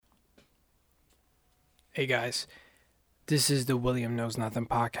Hey guys, this is the William Knows Nothing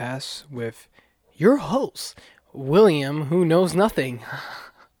podcast with your host, William, who knows nothing.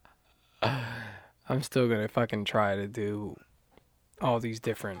 I'm still gonna fucking try to do all these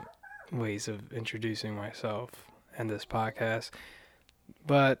different ways of introducing myself and this podcast.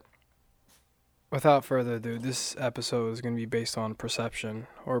 But without further ado, this episode is gonna be based on perception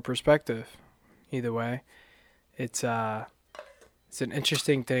or perspective. Either way, it's an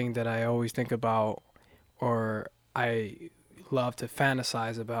interesting thing that I always think about, or I love to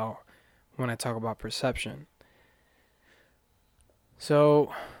fantasize about when I talk about perception.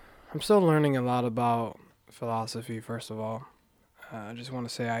 So, I'm still learning a lot about philosophy, first of all. I just want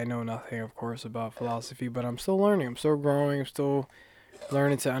to say I know nothing, of course, about philosophy, but I'm still learning. I'm still growing. I'm still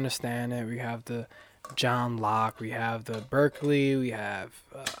learning to understand it. We have the John Locke, we have the Berkeley, we have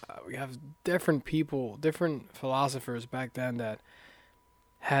different people, different philosophers back then that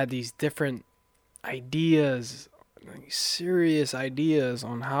had these different ideas, like serious ideas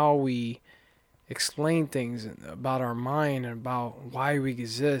on how we explain things about our mind and about why we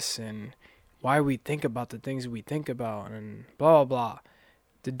exist and why we think about the things we think about and blah blah blah.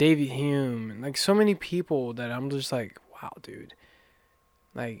 The David Hume and like so many people that I'm just like, wow, dude.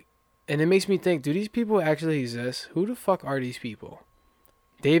 Like, and it makes me think, do these people actually exist? Who the fuck are these people?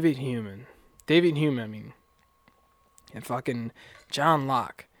 David Hume, I mean, and fucking John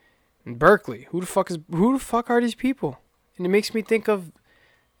Locke. In Berkeley, who the fuck are these people? And it makes me think of,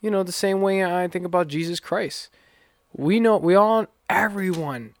 the same way I think about Jesus Christ. Every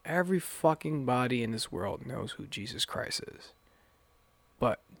fucking body in this world knows who Jesus Christ is.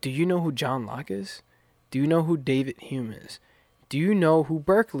 But do you know who John Locke is? Do you know who David Hume is? Do you know who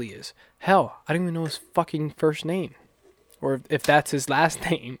Berkeley is? Hell, I don't even know his fucking first name. Or if that's his last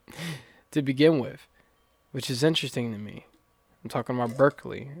name to begin with. Which is interesting to me. I'm talking about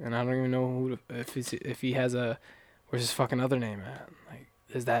Berkeley, and I don't even know if he has where's his fucking other name at? Like,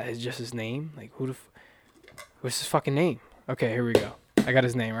 is just his name? Like, what's his fucking name? Okay, here we go. I got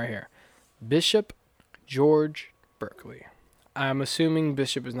his name right here. Bishop George Berkeley. I'm assuming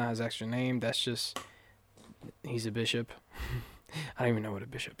Bishop is not his extra name. That's just, he's a bishop. I don't even know what a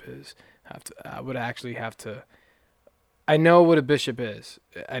bishop is. I would actually have to. I know what a bishop is.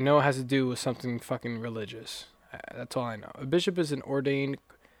 I know it has to do with something fucking religious. That's all I know. A bishop is an ordained,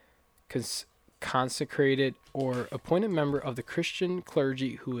 consecrated, or appointed member of the Christian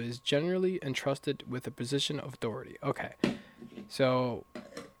clergy who is generally entrusted with a position of authority. Okay. So,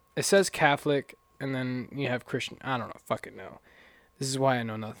 it says Catholic, and then you have Christian. I don't know. Fucking know. This is why I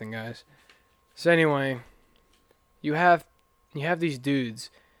know nothing, guys. So anyway, you have these dudes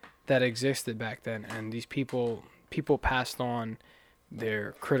that existed back then, and these people passed on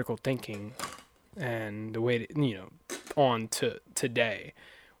their critical thinking and the way on to today,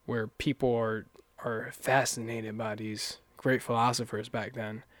 where people are fascinated by these great philosophers back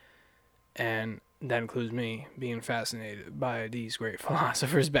then, and that includes me being fascinated by these great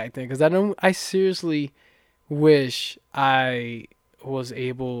philosophers back then, because I seriously wish I was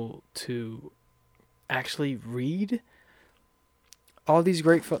able to actually read all these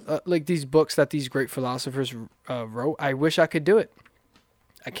great like these books that these great philosophers wrote. I wish I could do it.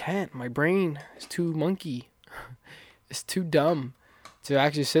 I can't. My brain is too monkey. It's too dumb to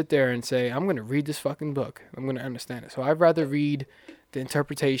actually sit there and say, I'm going to read this fucking book. I'm going to understand it. So I'd rather read the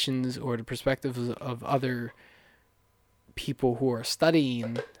interpretations or the perspectives of other people who are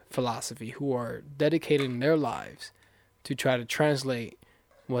studying philosophy, who are dedicating their lives to try to translate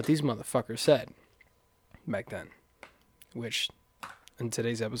what these motherfuckers said back then. Which, in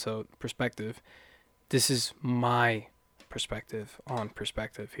today's episode, perspective, this is my perspective on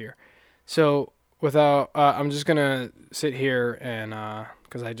perspective here. So I'm just gonna sit here and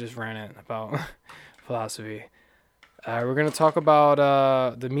because I just ran it about philosophy. We're gonna talk about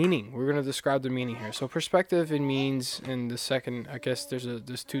the meaning. We're gonna describe the meaning here. So perspective, it means in the second, I guess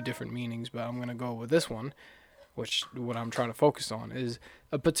there's two different meanings, but I'm gonna go with this one, which what I'm trying to focus on is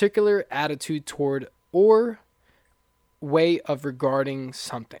a particular attitude toward or way of regarding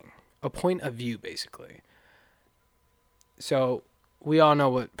something, a point of view, basically. So we all know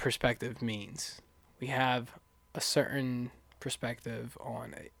what perspective means. We have a certain perspective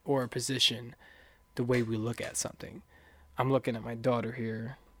on it, or a position, the way we look at something. I'm looking at my daughter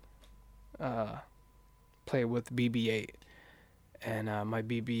here play with BB-8 and my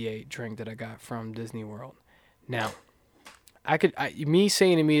BB-8 drink that I got from Disney World. Now, me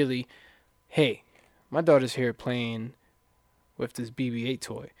saying immediately, hey, my daughter's here playing with this BB-8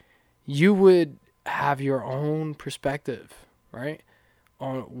 toy. You would have your own perspective, right,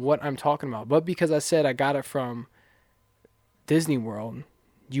 on what I'm talking about. But because I said I got it from Disney World,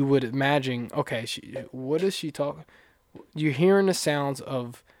 you would imagine, okay, what is she talking? You're hearing the sounds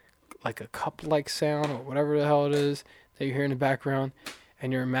of like a cup-like sound or whatever the hell it is that you hear in the background,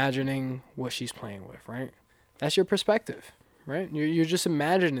 and you're imagining what she's playing with, right? That's your perspective, right? You're just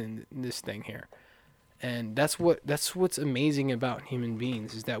imagining this thing here. And that's what's amazing about human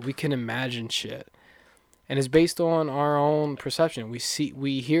beings, is that we can imagine shit. And it's based on our own perception.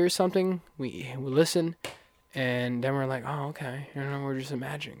 We hear something, we listen, and then we're like, oh, okay, we're just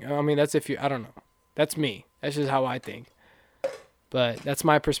imagining. I mean, that's I don't know. That's me. That's just how I think. But that's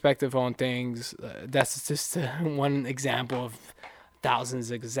my perspective on things. That's just one example of thousands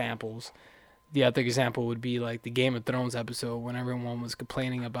of examples. The other example would be like the Game of Thrones episode when everyone was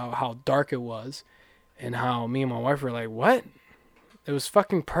complaining about how dark it was, and how me and my wife were like, what? It was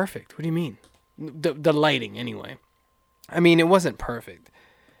fucking perfect. What do you mean? The lighting, anyway. I mean, it wasn't perfect.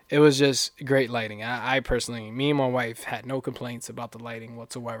 It was just great lighting. I personally, me and my wife had no complaints about the lighting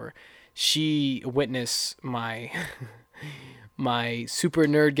whatsoever. She witnessed my my super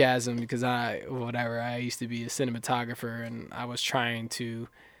nerdgasm because I used to be a cinematographer, and I was trying to,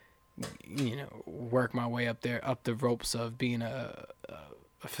 work my way up the ropes of being a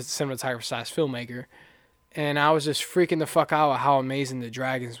cinematographer / filmmaker. And I was just freaking the fuck out at how amazing the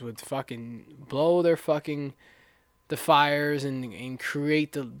dragons would fucking blow their fucking the fires and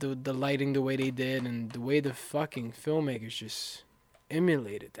create the lighting the way they did, and the way the fucking filmmakers just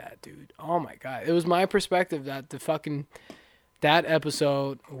emulated that, dude. Oh my god. It was my perspective that that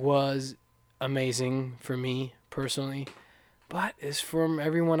episode was amazing for me personally, but it's from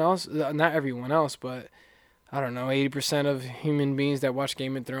everyone else, not everyone else, but I don't know, 80% of human beings that watch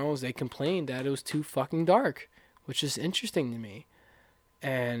Game of Thrones, they complained that it was too fucking dark, which is interesting to me.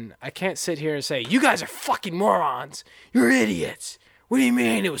 And I can't sit here and say, you guys are fucking morons. You're idiots. What do you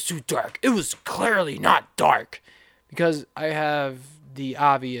mean it was too dark? It was clearly not dark. Because I have the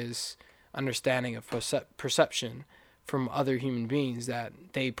obvious understanding of perception from other human beings that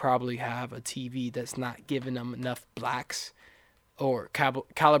they probably have a TV that's not giving them enough blacks or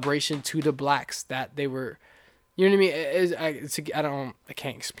calibration to the blacks that they were... You know what I mean? I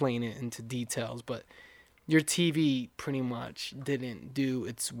can't explain it into details, but your TV pretty much didn't do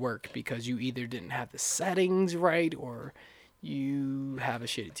its work because you either didn't have the settings right or you have a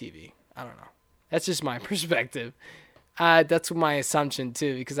shitty TV. I don't know. That's just my perspective. That's my assumption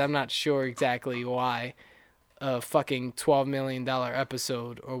too, because I'm not sure exactly why a fucking $12 million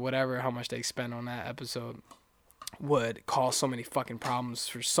episode or whatever, how much they spent on that episode, would cause so many fucking problems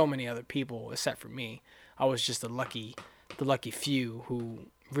for so many other people except for me. I was just the lucky few who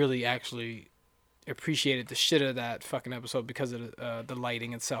really actually appreciated the shit of that fucking episode because of the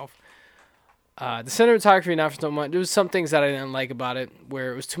lighting itself. The cinematography, not so much. There was some things that I didn't like about it,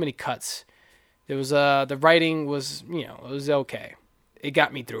 where it was too many cuts. There was the writing was, it was okay. It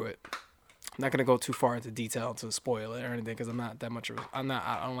got me through it. I'm not gonna go too far into detail to spoil it or anything, because I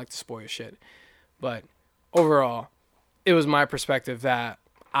don't like to spoil shit. But overall, it was my perspective that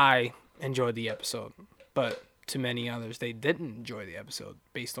I enjoyed the episode. But to many others, they didn't enjoy the episode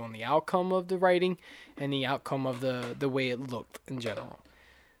based on the outcome of the writing and the outcome of the way it looked in general.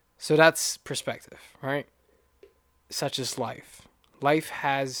 So that's perspective, right? Such as life. Life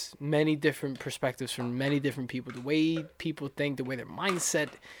has many different perspectives from many different people. The way people think, the way their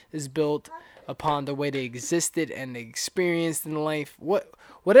mindset is built upon the way they existed and they experienced in life.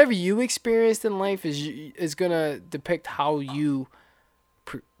 Whatever you experienced in life is going to depict how you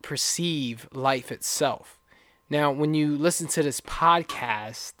perceive life itself. Now, when you listen to this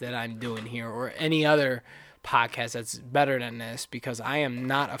podcast that I'm doing here, or any other podcast that's better than this, because I am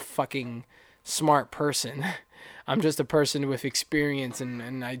not a fucking smart person. I'm just a person with experience,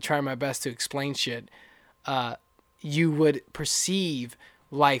 and I try my best to explain shit. You would perceive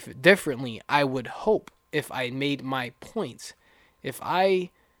life differently, I would hope, if I made my points. If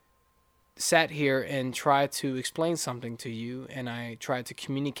I sat here and tried to explain something to you, and I tried to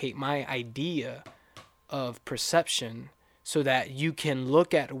communicate my idea of perception so that you can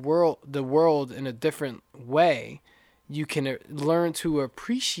look at the world in a different way, you can learn to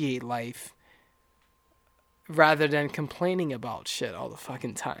appreciate life rather than complaining about shit all the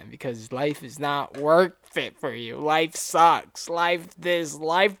fucking time, because life is not worth it for you. Life sucks. Life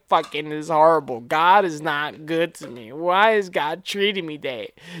fucking is horrible. God is not good to me. Why is God treating me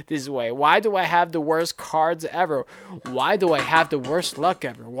this way? Why do I have the worst cards ever? Why do I have the worst luck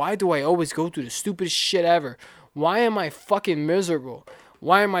ever? Why do I always go through the stupidest shit ever? Why am I fucking miserable?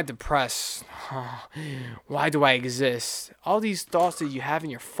 Why am I depressed? why do I exist? All these thoughts that you have in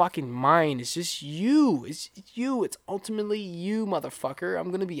your fucking mind, it's just you. It's you. It's ultimately you, motherfucker.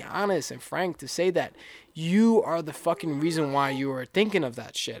 I'm gonna be honest and frank to say that you are the fucking reason why you are thinking of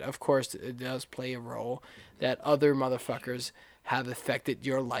that shit. Of course, it does play a role that other motherfuckers have affected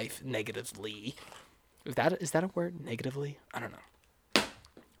your life negatively. Is that a word? Negatively? I don't know.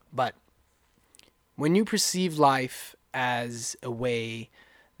 But when you perceive life as a way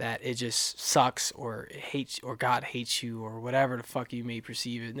that it just sucks or hates or God hates you or whatever the fuck you may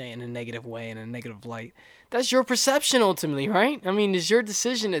perceive it in a negative way, in a negative light, that's your perception ultimately, right? I mean, it's your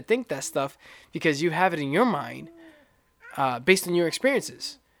decision to think that stuff because you have it in your mind based on your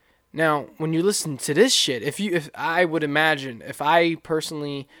experiences. Now, when you listen to this shit, if I would imagine, if I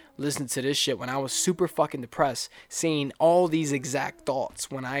personally listened to this shit when I was super fucking depressed, saying all these exact thoughts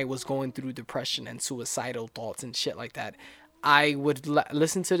when I was going through depression and suicidal thoughts and shit like that, I would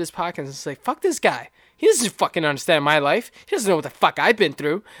listen to this podcast and say, fuck this guy. He doesn't fucking understand my life. He doesn't know what the fuck I've been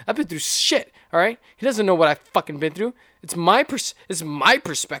through. I've been through shit, all right? He doesn't know what I've fucking been through. It's my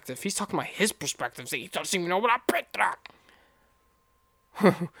perspective. He's talking about his perspective. So he doesn't even know what I've been through.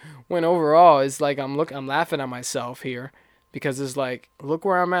 When overall, it's like I'm laughing at myself here because it's like, look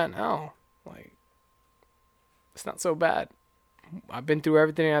where I'm at now. Like, it's not so bad. I've been through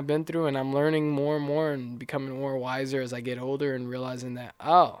everything I've been through, and I'm learning more and more and becoming more wiser as I get older and realizing that,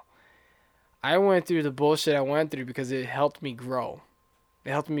 oh, I went through the bullshit I went through because it helped me grow.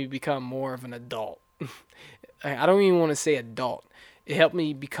 It helped me become more of an adult. I don't even want to say adult. It helped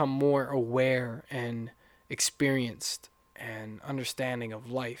me become more aware and experienced and understanding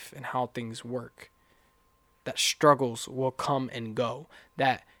of life and how things work. That struggles will come and go.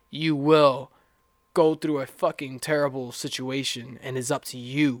 That you will go through a fucking terrible situation, and it's up to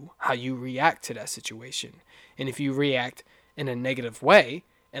you how you react to that situation. And if you react in a negative way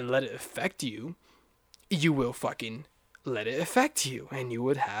and let it affect you, you will fucking let it affect you, and you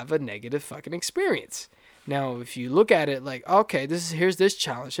would have a negative fucking experience. Now, if you look at it like, okay, here's this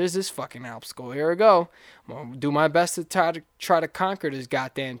challenge, here's this fucking obstacle, here we go. I'm gonna do my best to try to conquer this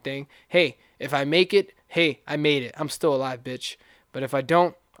goddamn thing. Hey, if I make it, hey, I made it. I'm still alive, bitch. But if I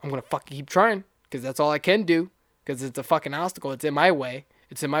don't, I'm gonna fucking keep trying, because that's all I can do, because it's a fucking obstacle. It's in my way.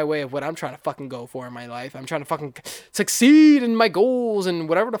 It's in my way of what I'm trying to fucking go for in my life. I'm trying to fucking succeed in my goals and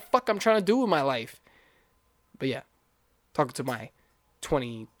whatever the fuck I'm trying to do in my life. But yeah, talking to my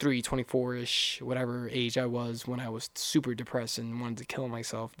 23, 24-ish, whatever age I was when I was super depressed and wanted to kill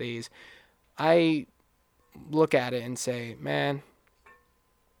myself days, I look at it and say, man,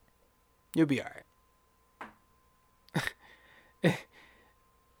 you'll be alright.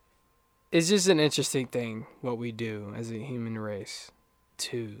 It's just an interesting thing what we do as a human race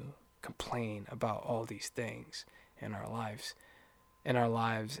to complain about all these things in our lives,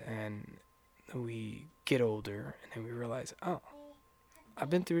 and we get older and then we realize, oh, I've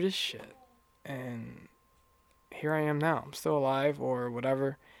been through this shit, and here I am now. I'm still alive or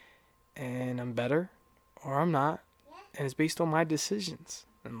whatever, and I'm better or I'm not, and it's based on my decisions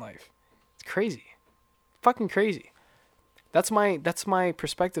in life. It's crazy, fucking crazy. That's my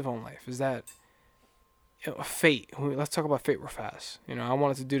perspective on life, is that, you know, fate. Let's talk about fate real fast. You know, I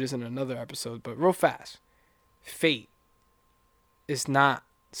wanted to do this in another episode, but real fast. Fate is not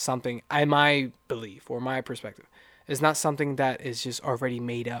something, in my belief or my perspective, is not something that is just already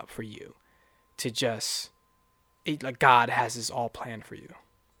made up for you to just, like God has this all planned for you.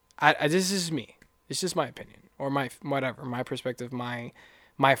 This is me. It's just my opinion or my whatever, my perspective, my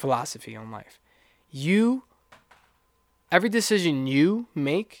philosophy on life. Every decision you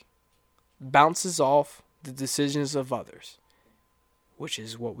make bounces off the decisions of others, which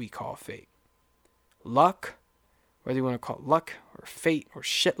is what we call fate. Luck, whether you want to call it luck or fate or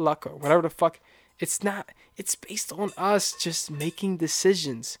shit luck or whatever the fuck, it's not. It's based on us just making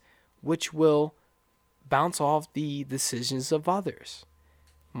decisions which will bounce off the decisions of others.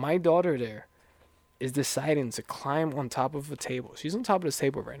 My daughter there is deciding to climb on top of a table. She's on top of this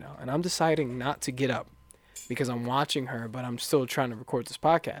table right now, and I'm deciding not to get up because I'm watching her, but I'm still trying to record this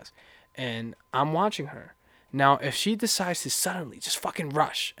podcast, and I'm watching her. Now, if she decides to suddenly just fucking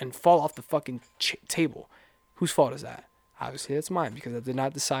rush and fall off the fucking table, whose fault is that? Obviously, that's mine, because I did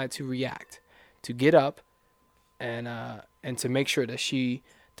not decide to react, to get up, and to make sure that she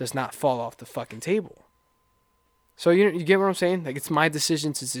does not fall off the fucking table. So you get what I'm saying? Like, it's my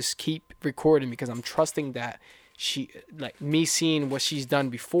decision to just keep recording because I'm trusting that she, like me seeing what she's done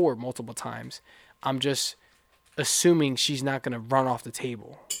before multiple times, I'm just assuming she's not going to run off the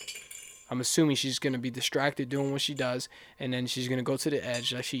table. I'm assuming she's going to be distracted doing what she does, and then she's going to go to the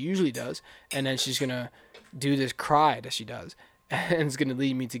edge like she usually does, and then she's going to do this cry that she does, and it's going to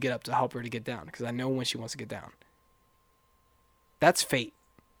lead me to get up to help her to get down because I know when she wants to get down. That's fate.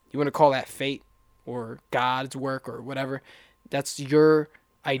 You want to call that fate or God's work or whatever? That's your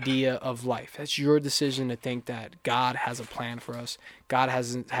idea of life. That's your decision to think that God has a plan for us. God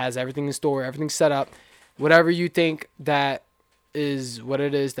has everything in store, everything set up. Whatever you think that is what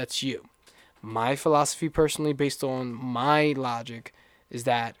it is, that's you. My philosophy personally, based on my logic, is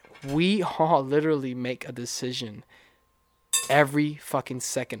that we all literally make a decision every fucking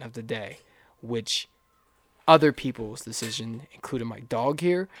second of the day, which other people's decision, including my dog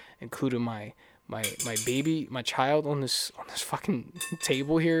here, including my baby, my child on this fucking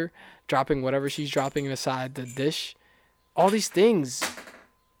table here, dropping whatever she's dropping inside the dish. All these things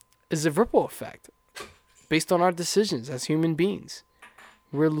is a ripple effect based on our decisions as human beings.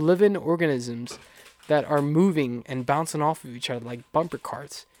 We're living organisms that are moving and bouncing off of each other like bumper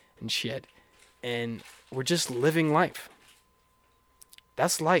carts and shit. And we're just living life.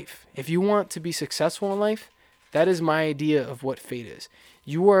 That's life. If you want to be successful in life, that is my idea of what fate is.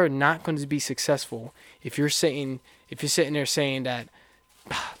 You are not going to be successful if you're sitting there saying that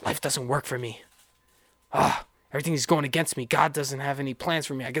life doesn't work for me. Everything is going against me. God doesn't have any plans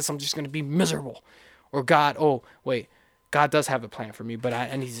for me. I guess I'm just going to be miserable. Or God does have a plan for me, but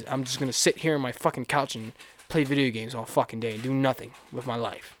I'm just going to sit here on my fucking couch and play video games all fucking day and do nothing with my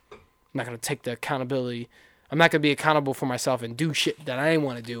life. I'm not going to take the accountability. I'm not going to be accountable for myself and do shit that I didn't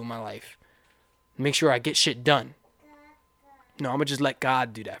want to do in my life. Make sure I get shit done. No, I'm going to just let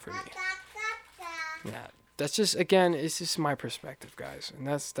God do that for me. Yeah, that's just, again, it's just my perspective, guys. And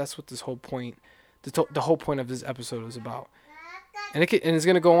that's what this whole point, the whole point of this episode is about. And it's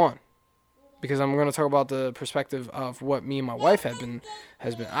going to go on. Because I'm going to talk about the perspective of what me and my wife has been. All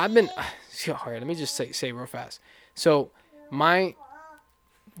right, let me just say real fast. So,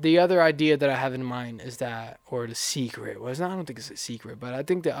 the other idea that I have in mind is that, or the secret, I don't think it's a secret, but I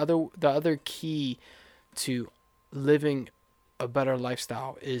think the other key to living a better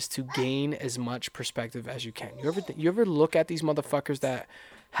lifestyle is to gain as much perspective as you can. You ever look at these motherfuckers that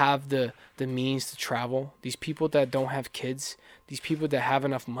have the means to travel, these people that don't have kids, these people that have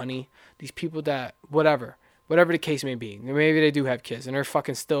enough money, these people that whatever the case may be, maybe they do have kids and they're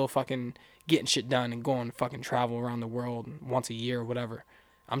fucking still fucking getting shit done and going to fucking travel around the world once a year or whatever.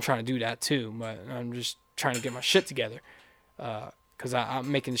 I'm trying to do that too, but I'm just trying to get my shit together, because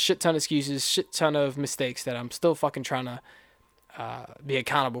I'm making a shit ton of excuses, shit ton of mistakes that I'm still fucking trying to be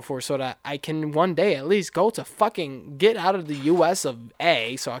accountable for, so that I can one day at least go to fucking get out of the US of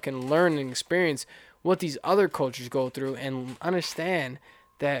A, so I can learn and experience what these other cultures go through and understand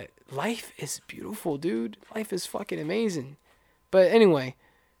that life is beautiful, dude. Life is fucking amazing. But anyway,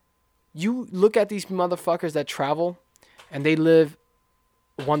 you look at these motherfuckers that travel and they live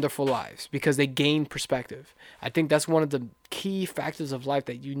wonderful lives because they gain perspective. I think that's one of the key factors of life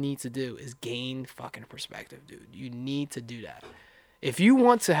that you need to do is gain fucking perspective, dude. You need to do that. If you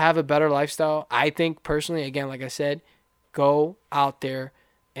want to have a better lifestyle, I think personally, again, like I said, go out there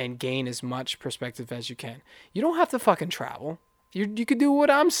and gain as much perspective as you can. You don't have to fucking travel. You could do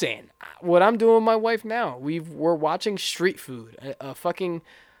what I'm saying. What I'm doing with my wife now. We're watching Street Food, a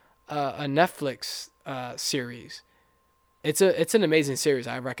Netflix series. It's an amazing series.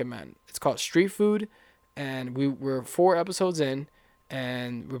 I recommend. It's called Street Food, and we're 4 episodes in,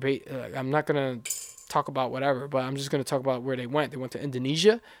 and I'm not gonna talk about whatever, but I'm just gonna talk about where they went. They went to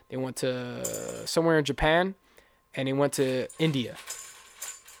Indonesia. They went to somewhere in Japan, and they went to India.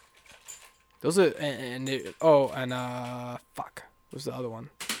 Those are fuck. What's the other one?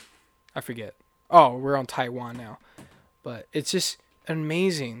 I forget. Oh, we're on Taiwan now, but it's just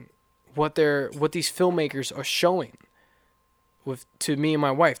amazing what these filmmakers are showing to me and my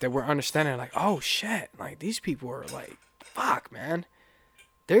wife, that we're understanding, like, oh shit, like these people are like, fuck, man,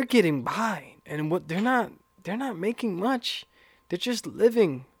 they're getting by, and what they're not making much. They're just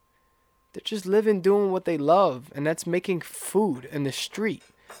living, doing what they love, and that's making food in the street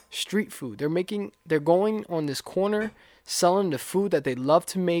food. They're going on this corner selling the food that they love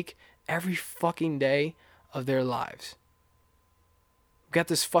to make every fucking day of their lives. We got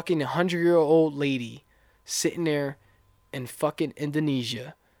this fucking 100-year-old lady sitting there in fucking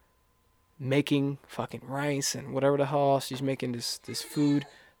Indonesia making fucking rice and whatever the hell else she's making, this food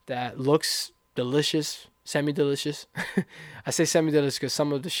that looks delicious, semi-delicious. I say semi-delicious because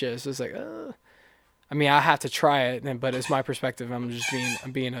some of the shit is just like, I mean, I have to try it, but it's my perspective. I'm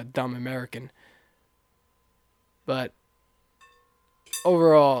being a dumb American. But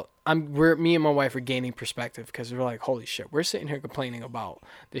overall, me and my wife are gaining perspective because we're like, holy shit, we're sitting here complaining about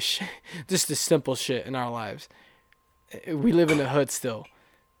this shit, just the simple shit in our lives. We live in the hood still,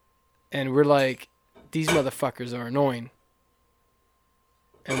 and we're like, these motherfuckers are annoying.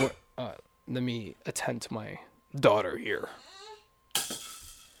 And let me attend to my daughter here.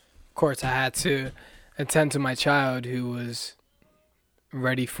 Of course, I had to attend to my child who was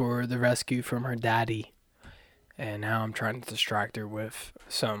ready for the rescue from her daddy. And now I'm trying to distract her with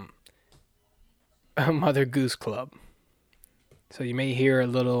some Mother Goose Club. So you may hear a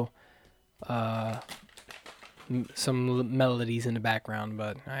little, some melodies in the background,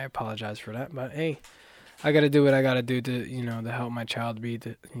 but I apologize for that. But hey, I gotta do what I gotta do to, to help my child be,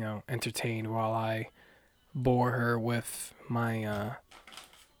 entertained while I bore her with my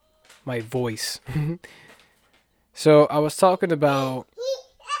voice. So I was talking about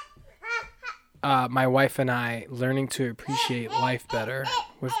my wife and I learning to appreciate life better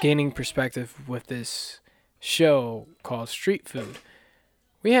with gaining perspective with this show called Street Food.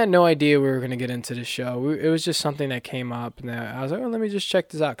 We had no idea we were going to get into this show. It was just something that came up, and I was like, let me just check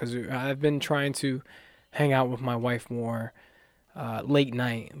this out, because I've been trying to hang out with my wife more late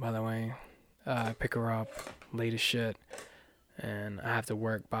night, by the way. I pick her up late as shit, and I have to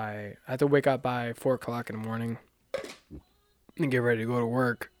wake up by 4 o'clock in the morning and get ready to go to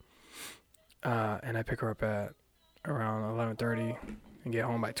work. And I pick her up at around 11:30 and get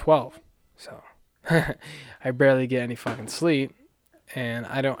home by 12. So I barely get any fucking sleep, and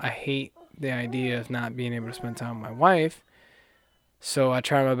I hate the idea of not being able to spend time with my wife. So I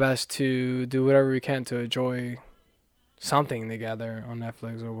try my best to do whatever we can to enjoy something together on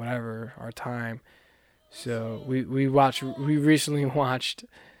Netflix or whatever, our time. So we recently watched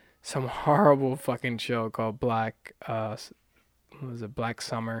some horrible fucking show called Black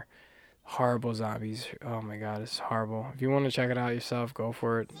Summer. Horrible zombies. Oh my god, it's horrible. If you want to check it out yourself, go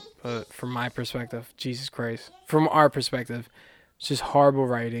for it. But from my perspective, Jesus Christ. From our perspective, it's just horrible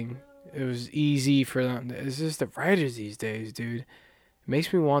writing. It was easy for them. It's just the writers these days, dude. It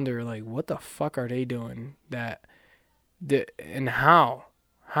makes me wonder, like, what the fuck are they doing? And how?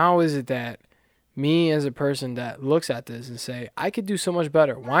 How is it that me as a person that looks at this and say, I could do so much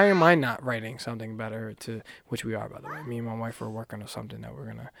better. Why am I not writing something better? Which we are, by the way. Me and my wife are working on something that we're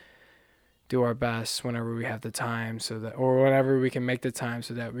going to do our best whenever we have the time, or whenever we can make the time,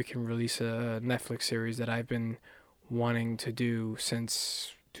 so that we can release a Netflix series that I've been wanting to do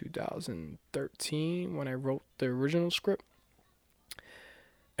since 2013 when I wrote the original script.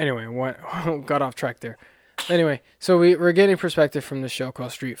 Anyway, got off track there. Anyway, so we're getting perspective from the show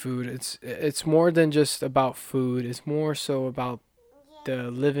called Street Food. It's more than just about food. It's more so about the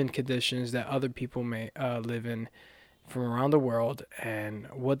living conditions that other people may live in from around the world, and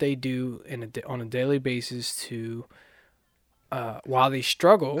what they do on a daily basis to, while they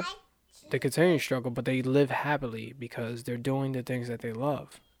struggle, they continue to struggle, but they live happily because they're doing the things that they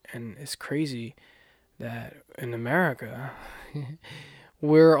love. And it's crazy that in America,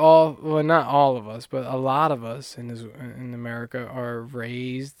 we're all, well, not all of us, but a lot of us in America are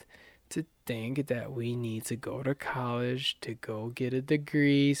raised to think that we need to go to college to go get a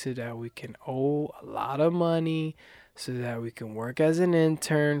degree so that we can owe a lot of money, so that we can work as an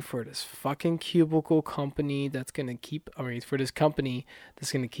intern for this fucking cubicle company for this company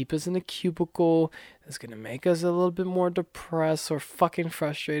that's going to keep us in a cubicle, that's going to make us a little bit more depressed or fucking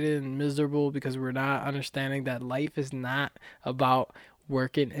frustrated and miserable, because we're not understanding that life is not about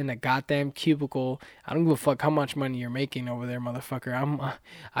working in a goddamn cubicle. I don't give a fuck how much money you're making over there, motherfucker.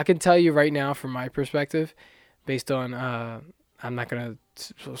 I can tell you right now from my perspective, based on, I'm not going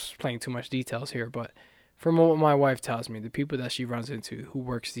to explain too much details here, but from what my wife tells me, the people that she runs into who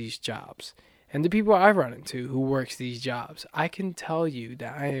works these jobs, and the people I run into who works these jobs, I can tell you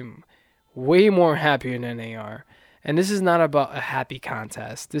that I am way more happier than they are. And this is not about a happy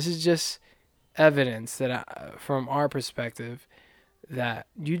contest. This is just evidence that from our perspective, that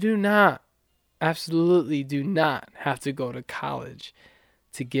you absolutely do not have to go to college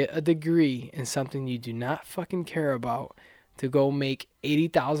to get a degree in something you do not fucking care about, to go make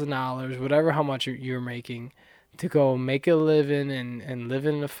 $80,000, whatever how much you're making, to go make a living and live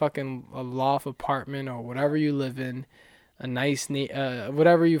in a loft apartment or whatever you live in, a nice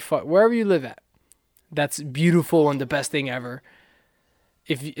wherever you live at. That's beautiful and the best thing ever.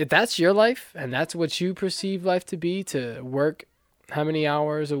 If that's your life and that's what you perceive life to be, to work how many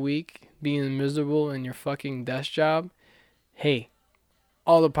hours a week being miserable in your fucking desk job, hey,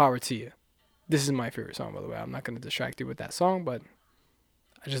 all the power to you. This is my favorite song, by the way. I'm not going to distract you with that song, but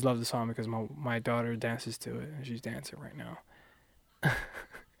I just love the song because my daughter dances to it, and she's dancing right now.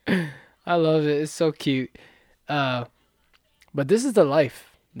 I love it. It's so cute. But this is the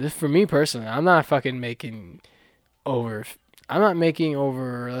life. This, for me personally, I'm not making over,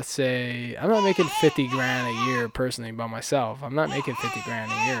 let's say, I'm not making 50 grand a year personally by myself. I'm not making 50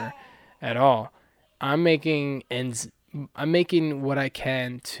 grand a year at all. I'm making ends I'm making what I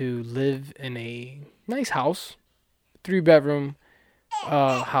can to live in a nice house, 3 bedroom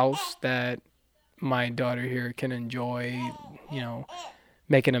house that my daughter here can enjoy, you know,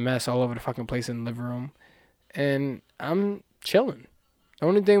 making a mess all over the fucking place in the living room. And I'm chilling. The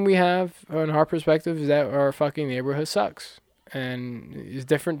only thing we have on our perspective is that our fucking neighborhood sucks. And there's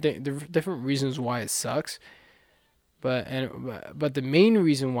different reasons why it sucks. But the main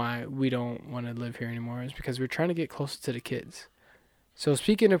reason why we don't want to live here anymore is because we're trying to get closer to the kids. So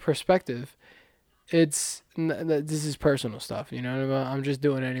speaking of perspective, this is personal stuff. You know what I mean? I'm just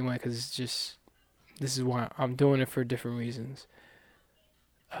doing it anyway because this is why I'm doing it for different reasons.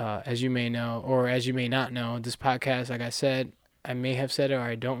 As you may know, or as you may not know, this podcast, like I said, I may have said it or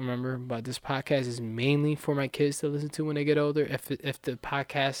I don't remember, but this podcast is mainly for my kids to listen to when they get older. If the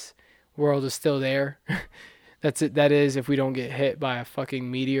podcast world is still there, that's it. That is, if we don't get hit by a fucking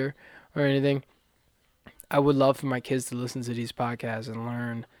meteor or anything, I would love for my kids to listen to these podcasts and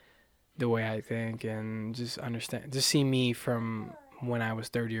learn the way I think and just understand, just see me from when I was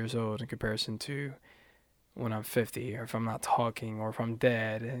 30 years old in comparison to when I'm 50, or if I'm not talking, or if I'm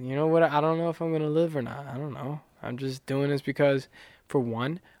dead. And you know what? I don't know if I'm going to live or not. I don't know. I'm just doing this because, for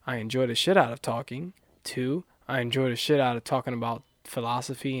one, I enjoy the shit out of talking. Two, I enjoy the shit out of talking about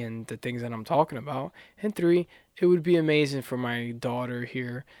philosophy and the things that I'm talking about. And three, it would be amazing for my daughter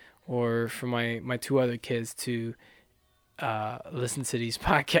here or for my 2 other kids to listen to these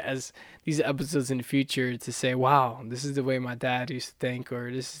podcasts, these episodes in the future, to say, wow, this is the way my dad used to think,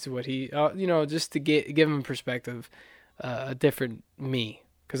 or this is what he, just to give him perspective, a different me.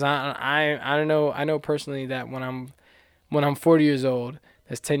 Because I don't know, I know personally that when I'm 40 years old,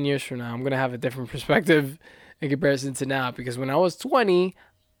 that's 10 years from now, I'm going to have a different perspective in comparison to now. Because when I was 20,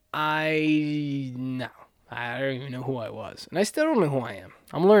 I don't even know who I was. And I still don't know who I am.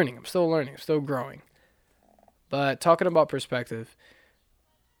 I'm learning. I'm still learning. I'm still growing. But talking about perspective,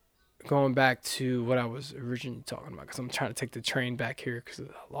 going back to what I was originally talking about, because I'm trying to take the train back here because I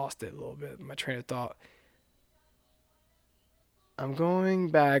lost it a little bit, my train of thought. I'm going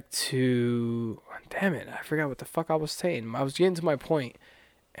back to, damn it, I forgot what the fuck I was saying. I was getting to my point,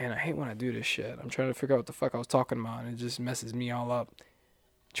 and I hate when I do this shit. I'm trying to figure out what the fuck I was talking about, and it just messes me all up.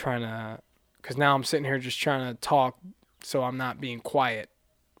 Because now I'm sitting here just trying to talk so I'm not being quiet.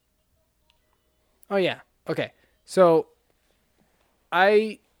 Oh yeah, okay. So,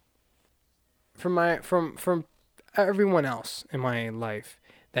 from everyone else in my life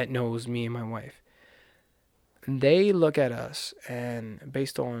that knows me and my wife, they look at us, and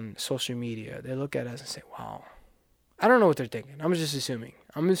based on social media, they look at us and say, wow, I don't know what they're thinking. I'm just assuming.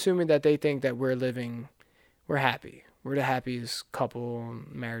 I'm assuming that they think that we're happy. We're the happiest couple,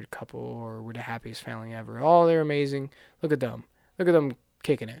 married couple, or we're the happiest family ever. Oh, they're amazing. Look at them. Look at them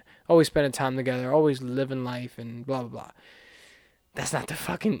kicking it. Always spending time together. Always living life and blah, blah, blah. That's not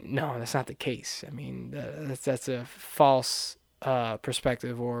that's not the case. I mean, that's a false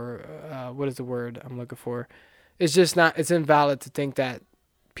perspective, or what is the word I'm looking for? It's just not, it's invalid to think that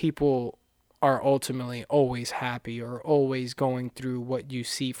people are ultimately always happy or always going through what you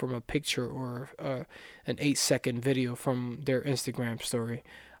see from a picture or an 8-second video from their Instagram story.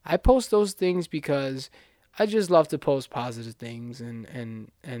 I post those things because I just love to post positive things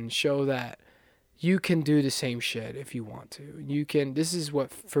and show that you can do the same shit if you want to. You can, this is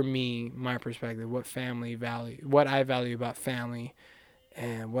what, for me, my perspective, what I value about family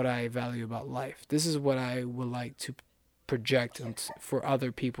and what I value about life. This is what I would like to project for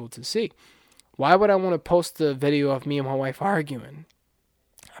other people to see. Why would I want to post a video of me and my wife arguing?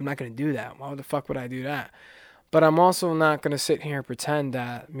 I'm not going to do that. Why the fuck would I do that? But I'm also not going to sit here and pretend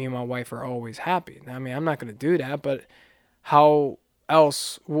that me and my wife are always happy. I mean, I'm not going to do that, but how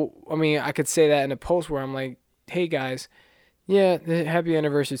else? I could say that in a post where I'm like, hey guys, yeah, happy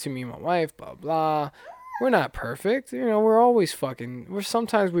anniversary to me and my wife, blah, blah. We're not perfect. We're always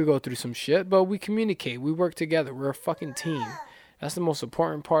sometimes we go through some shit, but we communicate. We work together. We're a fucking team. That's the most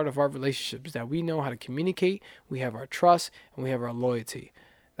important part of our relationship, is that we know how to communicate, we have our trust, and we have our loyalty.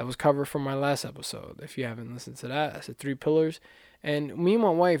 That was covered from my last episode. If you haven't listened to that, that's the 3 pillars. And me and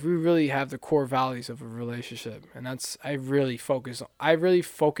my wife, we really have the core values of a relationship. And I really focused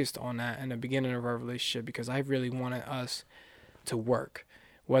on that in the beginning of our relationship, because I really wanted us to work.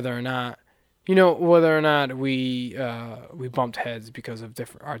 Whether or not we bumped heads because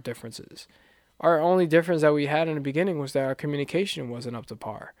of our differences. Our only difference that we had in the beginning was that our communication wasn't up to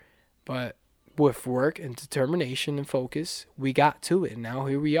par. But with work and determination and focus, we got to it. And now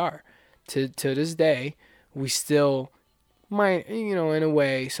here we are. To this day, we still might, in a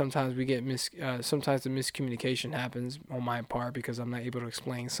way, sometimes we get sometimes the miscommunication happens on my part because I'm not able to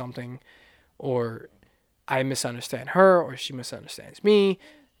explain something, or I misunderstand her or she misunderstands me.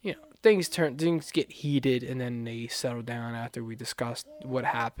 You know, things get heated, and then they settle down after we discuss what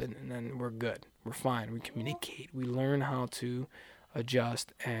happened, and then we're good. We're fine. We communicate. We learn how to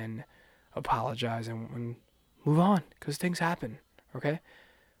adjust and apologize and move on, because things happen. Okay.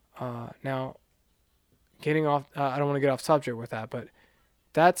 Now, getting off. I don't want to get off subject with that, but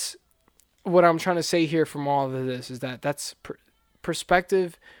that's what I'm trying to say here from all of this, is that that's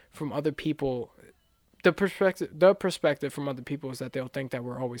perspective from other people. The perspective from other people is that they'll think that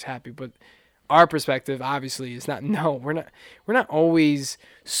we're always happy, but our perspective obviously is not. No, we're not always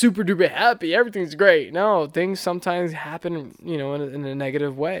super duper happy. Everything's great. No, things sometimes happen, in a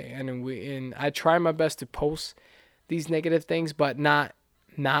negative way, and I try my best to post these negative things, but not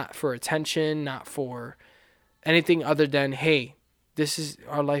for attention, not for anything other than, hey,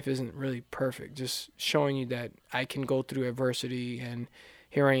 our life isn't really perfect. Just showing you that I can go through adversity, and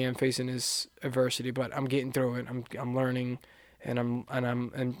here I am facing this adversity, but I'm getting through it. I'm learning, and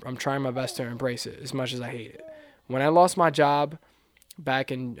I'm trying my best to embrace it as much as I hate it. When I lost my job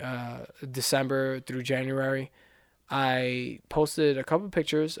back in December through January, I posted a couple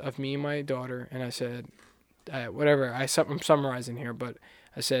pictures of me and my daughter, and I said, I'm summarizing here, but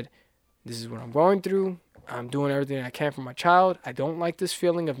I said, this is what I'm going through. I'm doing everything I can for my child. I don't like this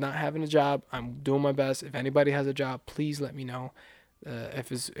feeling of not having a job. I'm doing my best. If anybody has a job, please let me know.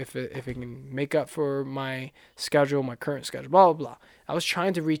 If it can make up for my schedule, my current schedule, blah, blah, blah. I was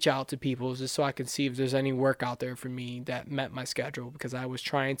trying to reach out to people just so I could see if there's any work out there for me that met my schedule, because I was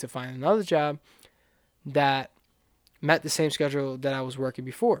trying to find another job that met the same schedule that I was working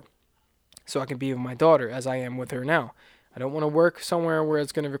before, so I can be with my daughter as I am with her now. I don't want to work somewhere where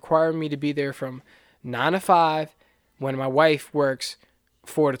it's going to require me to be there from 9 to 5 when my wife works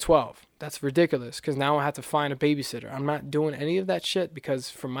 4 to 12. That's ridiculous, because now I have to find a babysitter. I'm not doing any of that shit, because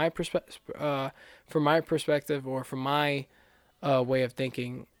from my perspective, or from my way of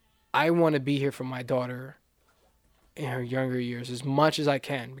thinking, I want to be here for my daughter in her younger years as much as I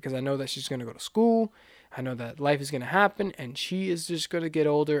can, because I know that she's going to go to school. I know that life is going to happen, and she is just going to get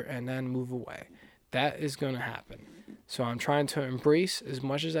older and then move away. That is going to happen. So I'm trying to embrace as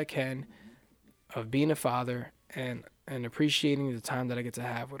much as I can of being a father and appreciating the time that I get to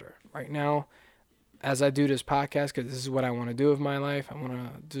have with her. Right now, as I do this podcast, because this is what I want to do with my life, I want to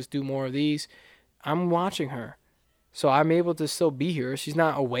just do more of these, I'm watching her. So I'm able to still be here. She's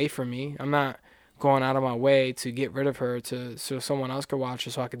not away from me. I'm not going out of my way to get rid of her so someone else could watch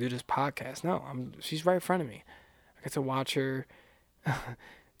her so I could do this podcast. No, she's right in front of me. I get to watch her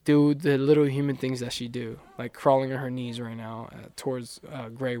do the little human things that she do, like crawling on her knees right now towards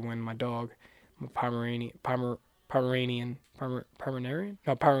Graywin, my dog, my Pomeranian, and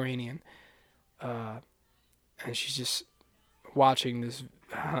she's just watching this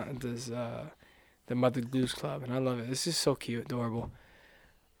the Mother Goose Club, and I love it. This is so cute, adorable.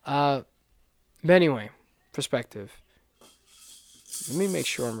 But anyway, perspective. Let me make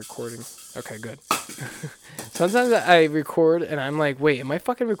sure I'm recording. Okay, good. Sometimes I record and I'm like, wait, am I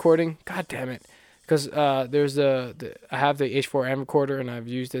fucking recording? God damn it. Because there's I have the H4n recorder, and I've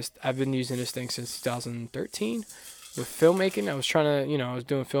been using this thing since 2013 with filmmaking. I was trying to, I was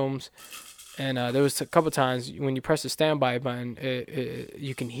doing films, and there was a couple times when you press the standby button,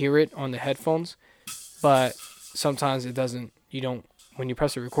 you can hear it on the headphones, but sometimes it doesn't. When you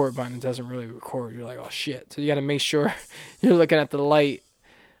press the record button, it doesn't really record. You're like, oh shit. So you got to make sure you're looking at the light.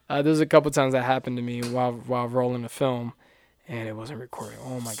 There's a couple times that happened to me while rolling the film, and it wasn't recording.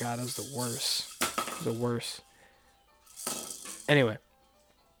 Oh my god, that was the worst. The worst. Anyway.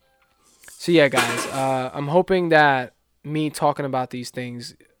 So yeah, guys, I'm hoping that me talking about these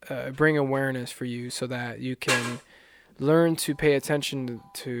things bring awareness for you, so that you can learn to pay attention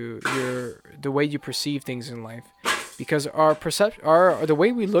to the way you perceive things in life. Because the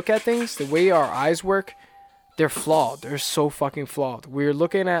way we look at things, the way our eyes work, they're flawed. They're so fucking flawed. We're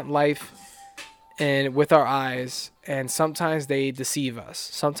looking at life and with our eyes, and sometimes they deceive us.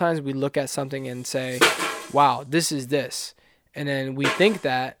 Sometimes we look at something and say, wow, this is this. And then we think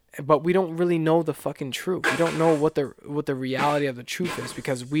that, but we don't really know the fucking truth. We don't know what the reality of the truth is,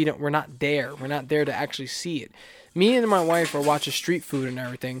 because we're not there. We're not there to actually see it. Me and my wife are watching street food and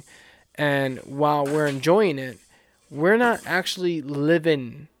everything, and while we're enjoying it, we're not actually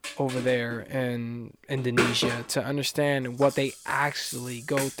living over there in Indonesia to understand what they actually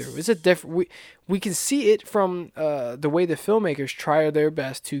go through. It's a different. We can see it from the way the filmmakers try their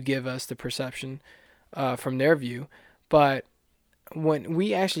best to give us the perception from their view, but when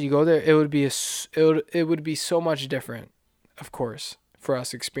we actually go there, it would be so much different, of course, for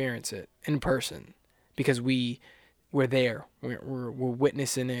us to experience it in person, because we're there. We're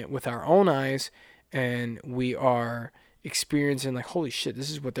witnessing it with our own eyes. and we are experiencing like, holy shit, this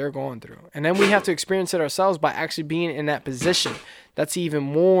is what they're going through. And then we have to experience it ourselves by actually being in that position. That's even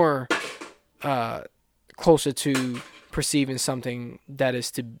more closer to perceiving something that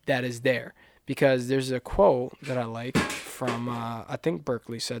is there. Because there's a quote that I like from I think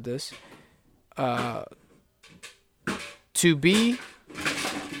Berkeley said this. To be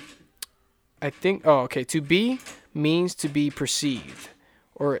means to be perceived,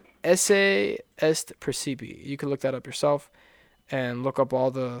 or esse est percibi. You can look that up yourself and look up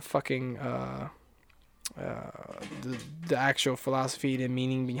all the fucking the actual philosophy and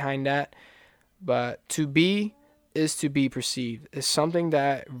meaning behind that. But to be is to be perceived. It's something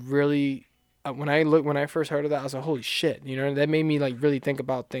that really, when I first heard of that, I was like, holy shit, you know, that made me like really think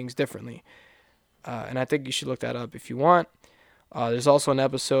about things differently. And I think you should look that up if you want. There's also an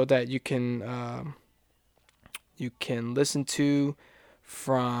episode that you can listen to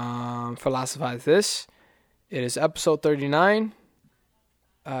from Philosophize This. It is episode 39.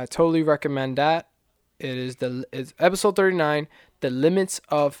 I totally recommend that. It's episode 39, The Limits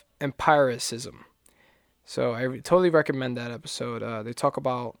of Empiricism. So I totally recommend that episode. They talk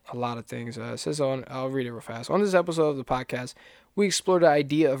about a lot of things. It says I'll read it real fast. On this episode of the podcast, we explore the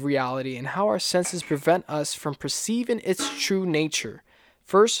idea of reality and how our senses prevent us from perceiving its true nature.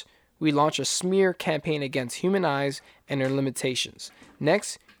 First, we launch a smear campaign against human eyes and their limitations.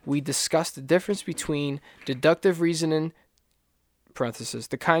 Next, we discuss the difference between deductive reasoning, parenthesis,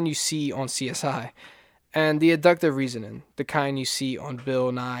 the kind you see on CSI, and the inductive reasoning, the kind you see on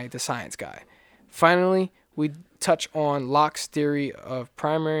Bill Nye, the Science Guy. Finally, we touch on Locke's theory of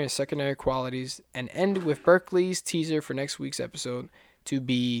primary and secondary qualities and end with Berkeley's teaser for next week's episode, To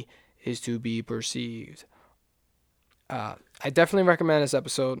Be is to Be Perceived. I definitely recommend this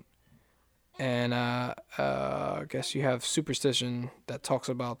episode. And I guess you have Superstition that talks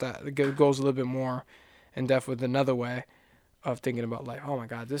about that. It goes a little bit more in depth with another way of thinking about life. Oh my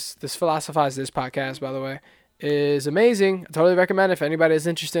God, this Philosophize This podcast, by the way, is amazing. I totally recommend it if anybody is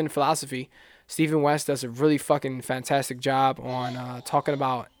interested in philosophy. Stephen West does a really fucking fantastic job on talking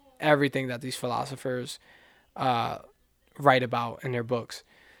about everything that these philosophers write about in their books.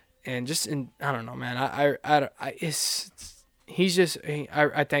 And just I don't know, man. I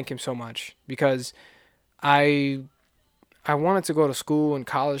thank him so much because I wanted to go to school and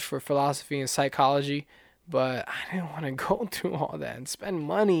college for philosophy and psychology, but I didn't want to go through all that and spend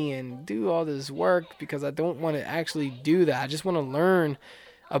money and do all this work because I don't want to actually do that. I just want to learn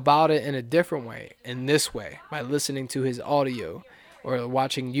about it in a different way, in this way, by listening to his audio or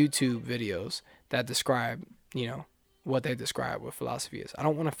watching YouTube videos that describe, you know, what they describe what philosophy is. I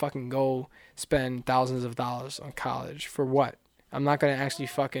don't want to fucking go spend thousands of dollars on college for what? I'm not going to actually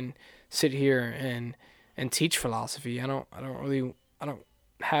fucking sit here and teach philosophy. I don't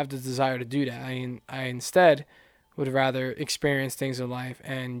have the desire to do that. I instead would rather experience things in life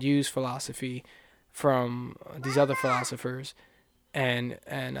and use philosophy from these other philosophers and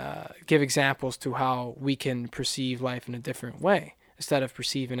give examples to how we can perceive life in a different way instead of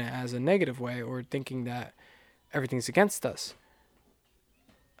perceiving it as a negative way or thinking that everything's against us.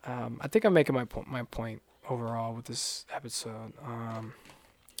 I think I'm making my point overall with this episode.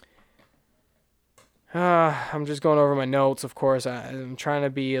 I'm just going over my notes, of course. I'm trying to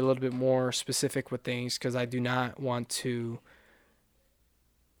be a little bit more specific with things because I do not want to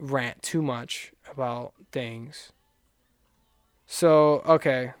rant too much about things. So,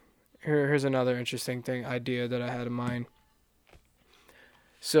 okay, here's another interesting idea that I had in mind.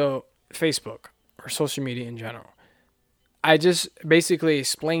 So, Facebook, or social media in general. I just basically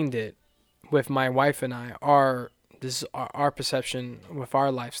explained it with my wife and I, our perception with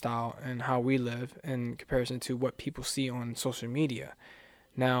our lifestyle and how we live in comparison to what people see on social media.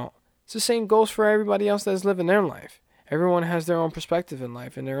 Now, it's the same goes for everybody else that's living their life. Everyone has their own perspective in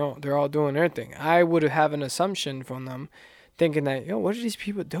life and they're all doing their thing. I would have an assumption from them thinking that, what are these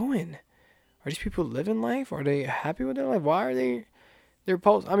people doing? Are these people living life? Are they happy with their life? Why are they're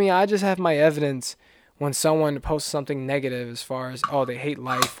post? I mean, I just have my evidence when someone posts something negative as far as, they hate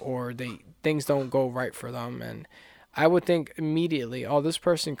life or things don't go right for them. And I would think immediately, this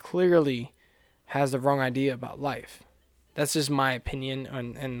person clearly has the wrong idea about life. That's just my opinion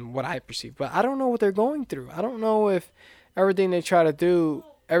and what I perceive. But I don't know what they're going through. I don't know if everything they try to do,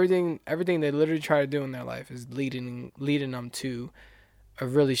 everything they literally try to do in their life is leading them to a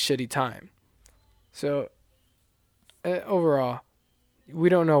really shitty time. So overall, we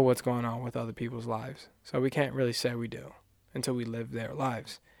don't know what's going on with other people's lives. So we can't really say we do until we live their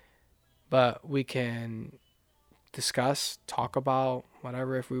lives. But we can discuss, talk about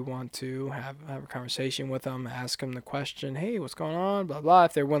whatever. If we want to have a conversation with them, ask them the question, hey, what's going on, blah blah.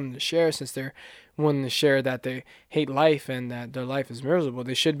 If they're willing to share, since they're willing to share that they hate life and that their life is miserable,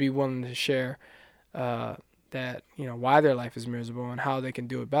 they should be willing to share that, why their life is miserable and how they can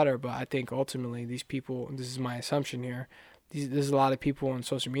do it better. But I think ultimately these people, this is my assumption here, there's a lot of people on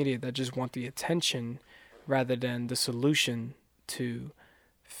social media that just want the attention rather than the solution to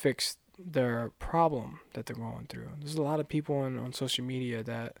fix their problem that they're going through. There's a lot of people on social media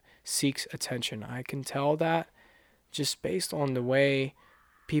that seeks attention. I can tell that just based on the way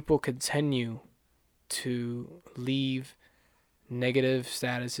people continue to leave negative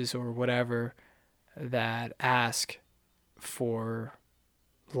statuses or whatever that ask for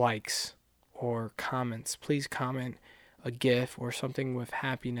likes or comments. Please comment a GIF or something with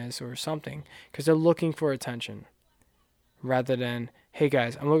happiness or something, because they're looking for attention rather than, hey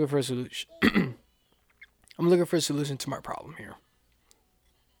guys, I'm looking for a solution. I'm looking for a solution to my problem here.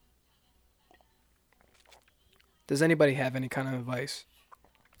 Does anybody have any kind of advice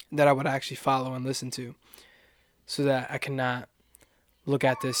that I would actually follow and listen to so that I cannot look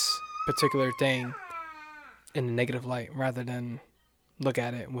at this particular thing in a negative light rather than look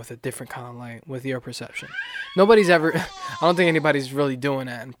at it with a different kind of light, with your perception? Nobody's ever, I don't think anybody's really doing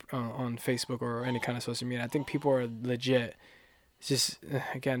that on Facebook or any kind of social media. I think people are legit. It's just,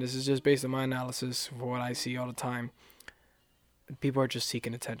 again, this is just based on my analysis of what I see all the time. People are just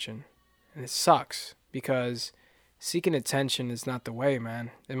seeking attention. And it sucks because seeking attention is not the way,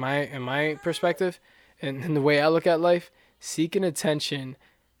 man. In my perspective, and in the way I look at life, seeking attention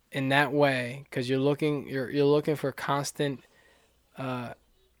in that way, because you're looking for constant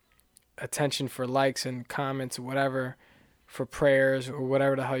attention, for likes and comments or whatever, for prayers or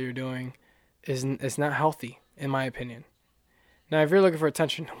whatever the hell you're doing, is not healthy, in my opinion. Now, if you're looking for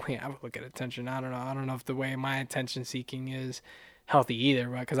attention, the way I would look at attention, I don't know if the way my attention seeking is healthy either,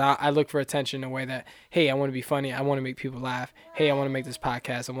 right? Because I look for attention in a way that, hey, I want to be funny, I want to make people laugh, hey, I want to make this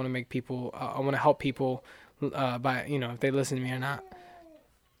podcast, I want to make people, I want to help people by, if they listen to me or not.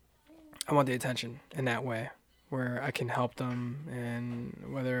 I want the attention in that way, where I can help them, and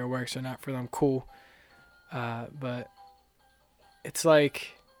whether it works or not for them, cool. But it's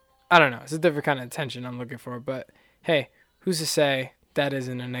like, I don't know, it's a different kind of attention I'm looking for. But hey, who's to say that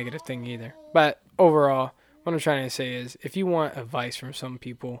isn't a negative thing either? But overall, what I'm trying to say is, if you want advice from some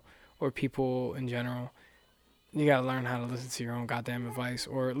people or people in general, you gotta learn how to listen to your own goddamn advice,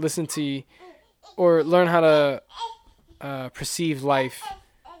 or learn how to perceive life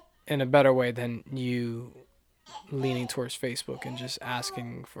in a better way than you leaning towards Facebook and just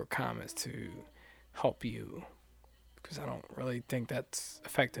asking for comments to help you, because I don't really think that's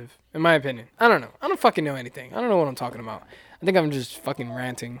effective, in my opinion. I don't know. I don't fucking know anything. I don't know what I'm talking about. I think I'm just fucking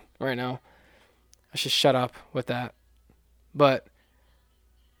ranting right now. I should shut up with that. But,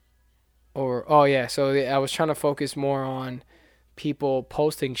 so I was trying to focus more on people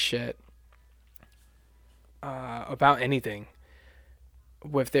posting shit about anything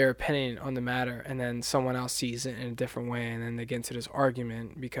with their opinion on the matter, and then someone else sees it in a different way, and then they get into this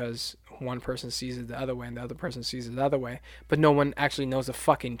argument because one person sees it the other way and the other person sees it the other way, but no one actually knows the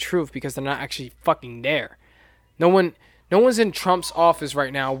fucking truth because they're not actually fucking there. No one's in Trump's office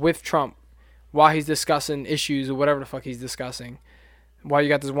right now with Trump while he's discussing issues or whatever the fuck he's discussing, while you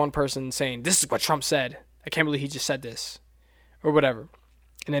got this one person saying, this is what Trump said, I can't believe he just said this, or whatever.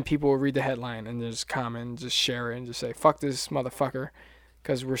 And then people will read the headline and just comment and just share it and just say, fuck this motherfucker,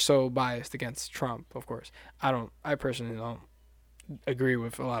 because we're so biased against Trump, of course. I personally don't agree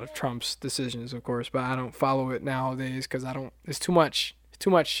with a lot of Trump's decisions, of course, but I don't follow it nowadays because it's too much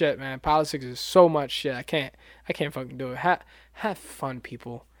shit, man. Politics is so much shit. I can't fucking do it. Have fun,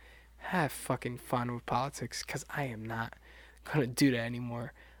 people. Have fucking fun with politics, because I am not going to do that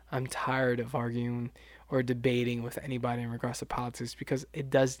anymore. I'm tired of arguing or debating with anybody in regards to politics, because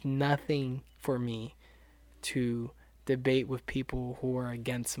it does nothing for me to debate with people who are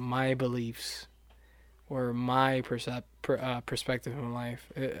against my beliefs or my perspective in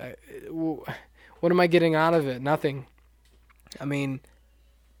life. What am I getting out of it? Nothing. I mean,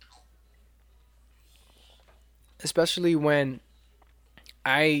 especially when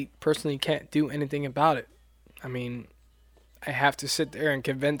I personally can't do anything about it. I mean, I have to sit there and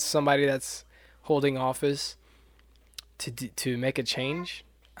convince somebody that's holding office to make a change.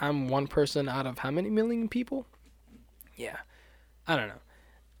 I'm one person out of how many million people? Yeah, I don't know.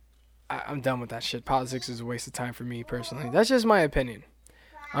 I'm done with that shit. Politics is a waste of time for me personally. That's just my opinion.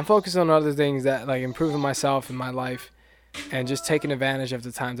 I'm focused on other things, that like improving myself in my life and just taking advantage of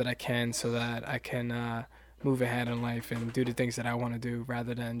the time that I can, so that I can move ahead in life and do the things that I want to do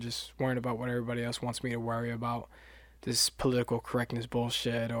rather than just worrying about what everybody else wants me to worry about. This political correctness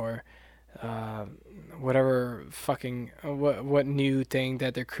bullshit or uh, whatever fucking what new thing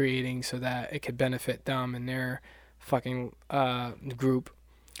that they're creating so that it could benefit them and their fucking group.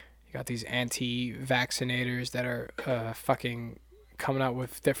 You got these anti-vaccinators that are fucking coming out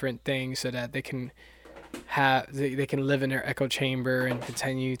with different things so that they can they can live in their echo chamber and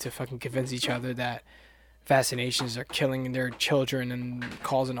continue to fucking convince each other that vaccinations are killing their children and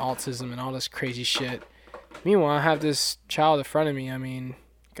causing autism and all this crazy shit. Meanwhile, I have this child in front of me. I mean,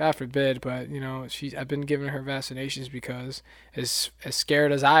 God forbid, but you know, I've been giving her vaccinations because as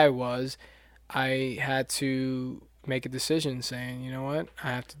scared as I was, I had to make a decision saying, you know what,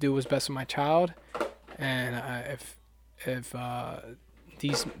 I have to do what's best for my child, and if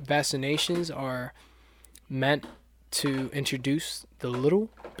these vaccinations are meant to introduce the little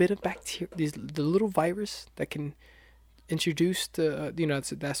bit of bacteria, the little virus that can introduce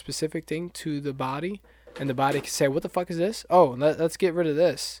that specific thing to the body, and the body can say, what the fuck is this? Oh, let's get rid of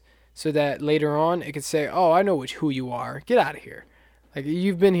this, so that later on it can say, oh, I know who you are. Get out of here. Like,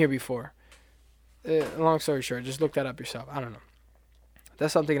 you've been here before. Long story short, just look that up yourself. I don't know.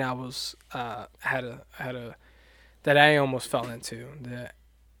 That's something I was that I almost fell into, the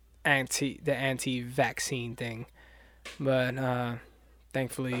anti-vaccine thing. But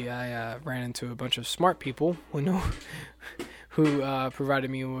thankfully I ran into a bunch of smart people who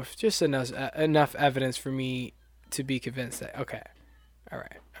provided me with just enough evidence for me to be convinced that, okay, all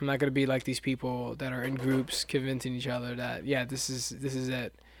right, I'm not gonna be like these people that are in groups convincing each other that, yeah, this is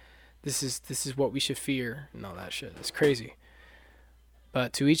it. This is what we should fear and all that shit. It's crazy.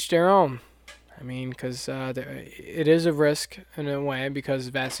 But to each their own. I mean, because it is a risk in a way, because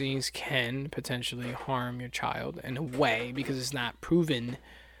vaccines can potentially harm your child in a way, because it's not proven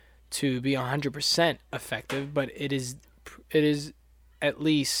to be 100% effective, but it is at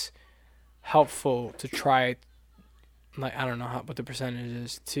least helpful to try, like, I don't know what the percentage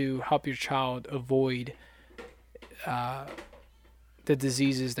is, to help your child avoid the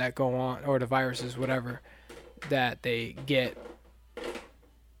diseases that go on, or the viruses, whatever, that they get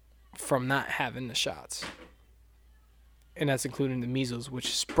from not having the shots. And that's including the measles, which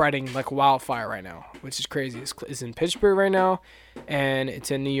is spreading like wildfire right now, which is crazy. It's in Pittsburgh right now, and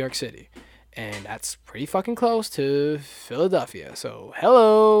it's in New York City. And that's pretty fucking close to Philadelphia. So,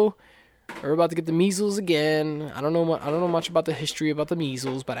 hello! We're about to get the measles again. I don't know much about the history about the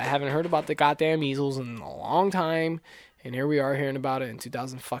measles, but I haven't heard about the goddamn measles in a long time. And here we are hearing about it in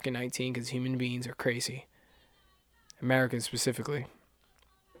 2019 because human beings are crazy. Americans specifically.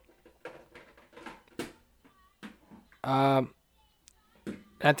 I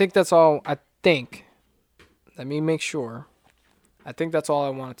think that's all. Let me make sure. I think that's all I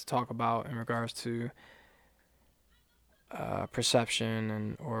wanted to talk about in regards to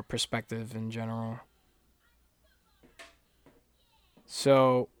perception or perspective in general.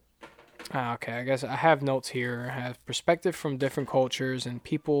 So, okay, I guess I have notes here. I have perspective from different cultures, and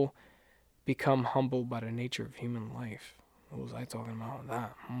people become humbled by the nature of human life. What was I talking about?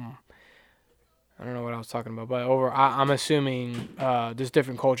 That. I don't know what I was talking about, but I'm assuming there's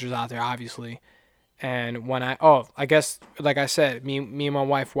different cultures out there, obviously. And when I guess, like I said, me and my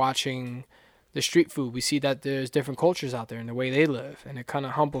wife watching the street food, we see that there's different cultures out there and the way they live, and it kind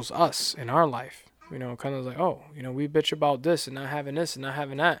of humbles us in our life. You know, kind of like, oh, you know, we bitch about this and not having this and not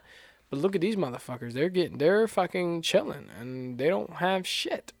having that, but look at these motherfuckers. They're fucking chilling and they don't have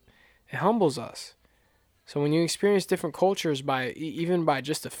shit. It humbles us. So when you experience different cultures even by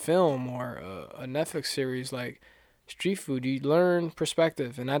just a film or a Netflix series like Street Food, you learn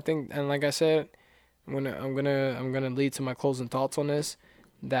perspective. And I think, and like I said, I'm gonna lead to my closing thoughts on this,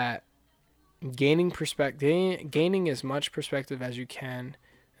 that gaining as much perspective as you can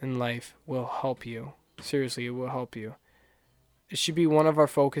in life will help you. Seriously, it will help you. It should be one of our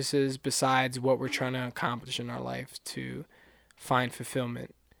focuses besides what we're trying to accomplish in our life, to find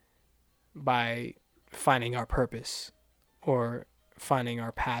fulfillment by finding our purpose or finding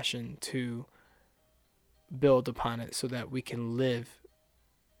our passion, to build upon it so that we can live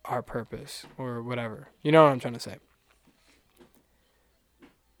our purpose or whatever. You know what I'm trying to say?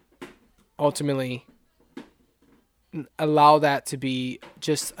 Ultimately, allow that to be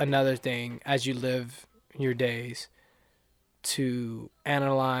just another thing as you live your days, to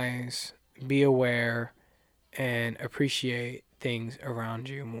analyze, be aware, and appreciate things around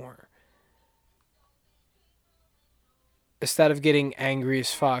you more. Instead of getting angry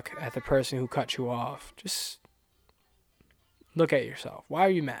as fuck at the person who cut you off, just look at yourself. Why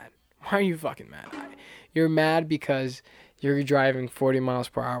are you mad? Why are you fucking mad? You're mad because You're driving 40 miles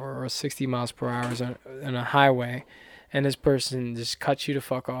per hour or 60 miles per hour on a highway, and this person just cuts you to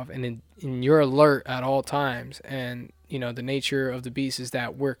fuck off, and you're alert at all times. And, you know, the nature of the beast is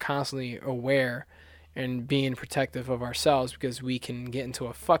that we're constantly aware and being protective of ourselves because we can get into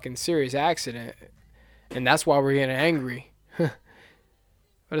a fucking serious accident, and that's why we're getting angry.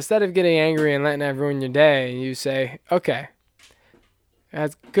 But instead of getting angry and letting that ruin your day, you say, okay,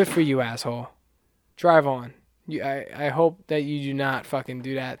 that's good for you, asshole. Drive on. I hope that you do not fucking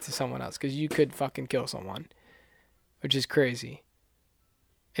do that to someone else, because you could fucking kill someone, which is crazy.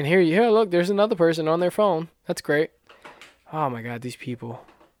 And here, look, there's another person on their phone. That's great. Oh my God, these people.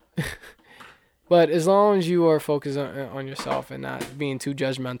 But as long as you are focused on yourself and not being too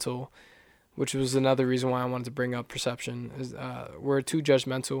judgmental, which was another reason why I wanted to bring up perception, is we're too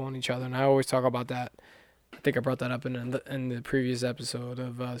judgmental on each other, and I always talk about that. I think I brought that up in the previous episode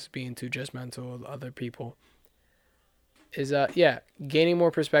of us being too judgmental of other people. Is gaining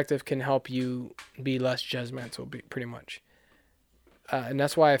more perspective can help you be less judgmental, pretty much. And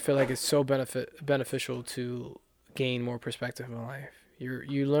that's why I feel like it's so beneficial to gain more perspective in life.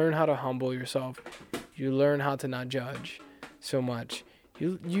 You learn how to humble yourself. You learn how to not judge so much.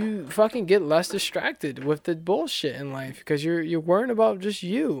 You fucking get less distracted with the bullshit in life, because you're worrying about just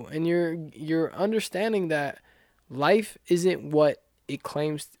you, and you're understanding that life isn't what it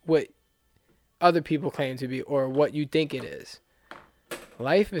claims, what other people claim to be, or what you think it is.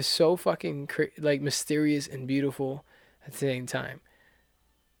 Life is so fucking mysterious and beautiful at the same time.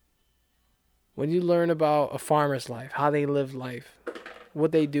 When you learn about a farmer's life, how they live life,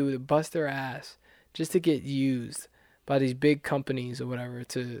 what they do to bust their ass just to get used by these big companies or whatever,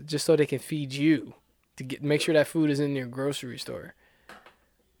 just so they can feed you, to make sure that food is in your grocery store.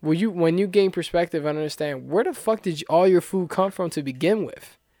 When you gain perspective and understand where the fuck did all your food come from to begin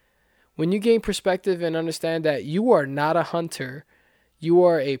with. When you gain perspective and understand that you are not a hunter, you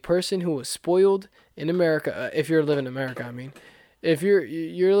are a person who was spoiled in America. If you're living in America, I mean, if you're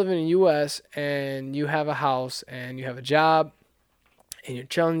living in the U.S. and you have a house and you have a job and you're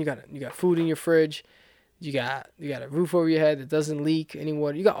chilling, you got food in your fridge, you got a roof over your head that doesn't leak any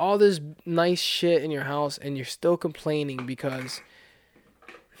water, you got all this nice shit in your house, and you're still complaining because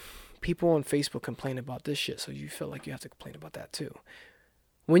people on Facebook complain about this shit, so you feel like you have to complain about that too.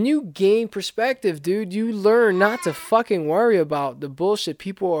 When you gain perspective, dude, you learn not to fucking worry about the bullshit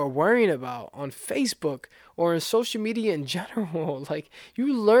people are worrying about on Facebook or in social media in general. Like,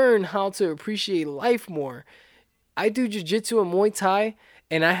 you learn how to appreciate life more. I do jiu-jitsu and Muay Thai,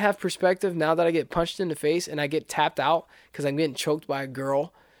 and I have perspective now that I get punched in the face and I get tapped out because I'm getting choked by a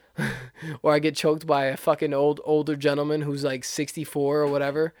girl. Or I get choked by a fucking older gentleman who's like 64 or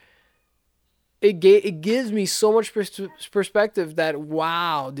whatever. It gives me so much perspective that,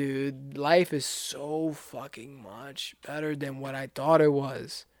 wow, dude, life is so fucking much better than what I thought it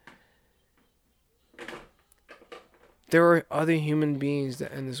was. There are other human beings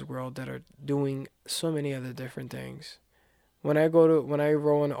in this world that are doing so many other different things. When I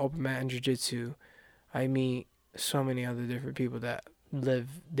roll in open mat and jiu-jitsu, I meet so many other different people that live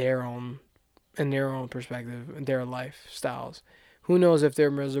their own perspective and their lifestyles. Who knows if they're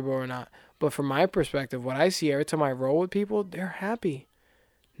miserable or not? But from my perspective, what I see every time I roll with people, they're happy.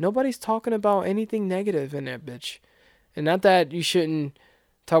 Nobody's talking about anything negative in that bitch. And not that you shouldn't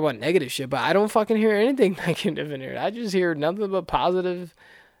talk about negative shit, but I don't fucking hear anything negative in here. I just hear nothing but positive,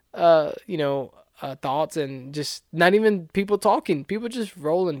 thoughts, and just not even people talking. People just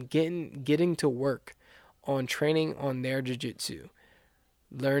rolling, getting to work on training on their jiu-jitsu,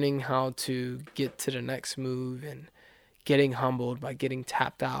 learning how to get to the next move, and getting humbled by getting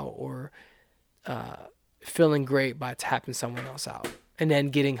tapped out, or feeling great by tapping someone else out, and then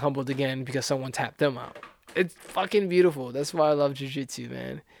getting humbled again because someone tapped them out. It's fucking beautiful. That's why I love jiu-jitsu,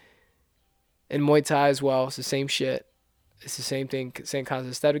 man. And Muay Thai as well. It's the same shit. It's the same thing, same concept.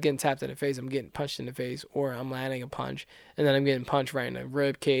 Instead of getting tapped in the face, I'm getting punched in the face, or I'm landing a punch, and then I'm getting punched right in the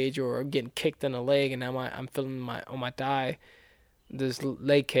rib cage, or I'm getting kicked in the leg, and now I'm feeling on my thigh this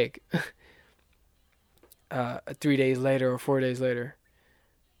leg kick 3 days later or 4 days later.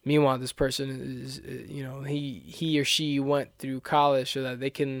 Meanwhile, this person is, he or she went through college so that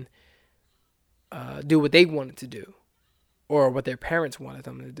they can do what they wanted to do, or what their parents wanted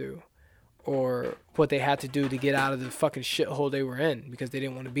them to do, or what they had to do to get out of the fucking shithole they were in because they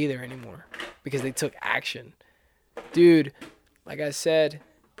didn't want to be there anymore, because they took action. Dude, like I said,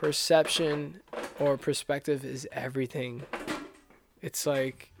 perception or perspective is everything. It's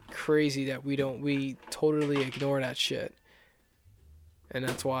like crazy that we totally ignore that shit. And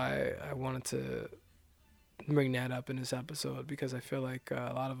that's why I wanted to bring that up in this episode, because I feel like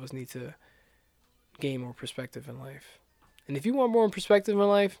a lot of us need to gain more perspective in life. And if you want more perspective in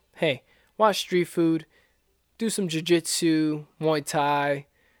life, hey, watch Street Food, do some jiu-jitsu, Muay Thai,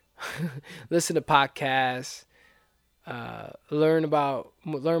 listen to podcasts, learn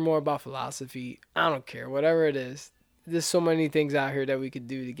more about philosophy. I don't care, whatever it is. There's so many things out here that we could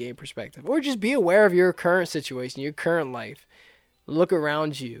do to gain perspective. Or just be aware of your current situation, your current life. Look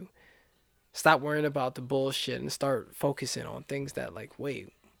around you. Stop worrying about the bullshit and start focusing on things that like,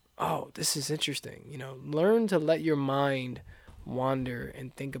 wait, oh, this is interesting. You know, learn to let your mind wander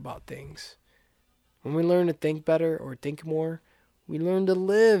and think about things. When we learn to think better or think more, we learn to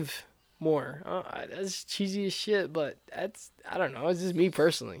live more. That's cheesy as shit, but I don't know. It's just me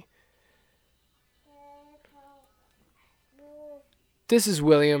personally. This is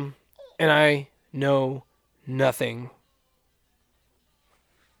William, and I know nothing.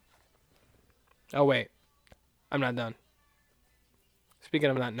 Oh, wait. I'm not done. Speaking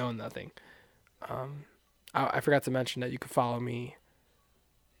of not knowing nothing, I forgot to mention that you can follow me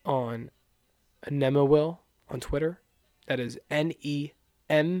on Nemawill on Twitter. That is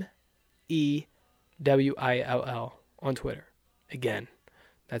NEMEWILL on Twitter. Again,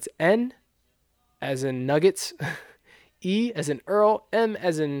 that's N as in nuggets, E as in Earl, M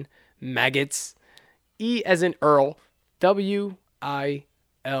as in maggots, E as in Earl, WILL.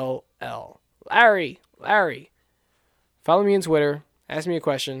 Larry. Follow me on Twitter. Ask me a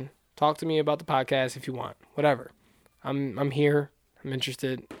question. Talk to me about the podcast if you want. Whatever. I'm here. I'm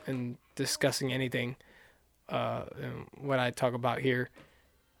interested in discussing anything. What I talk about here.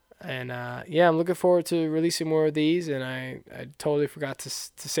 And yeah, I'm looking forward to releasing more of these. And I totally forgot to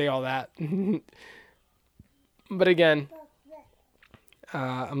say all that. But again,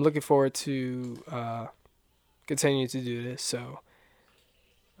 I'm looking forward to continue to do this. So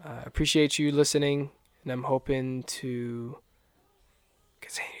appreciate you listening. And I'm hoping to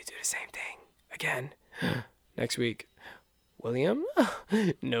continue to do the same thing again next week. William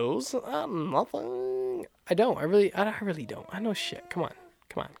knows nothing. I really don't. I know shit. Come on,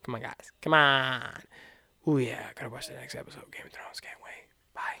 guys. Come on. Oh yeah, gotta watch the next episode of Game of Thrones. Can't wait.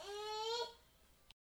 Bye.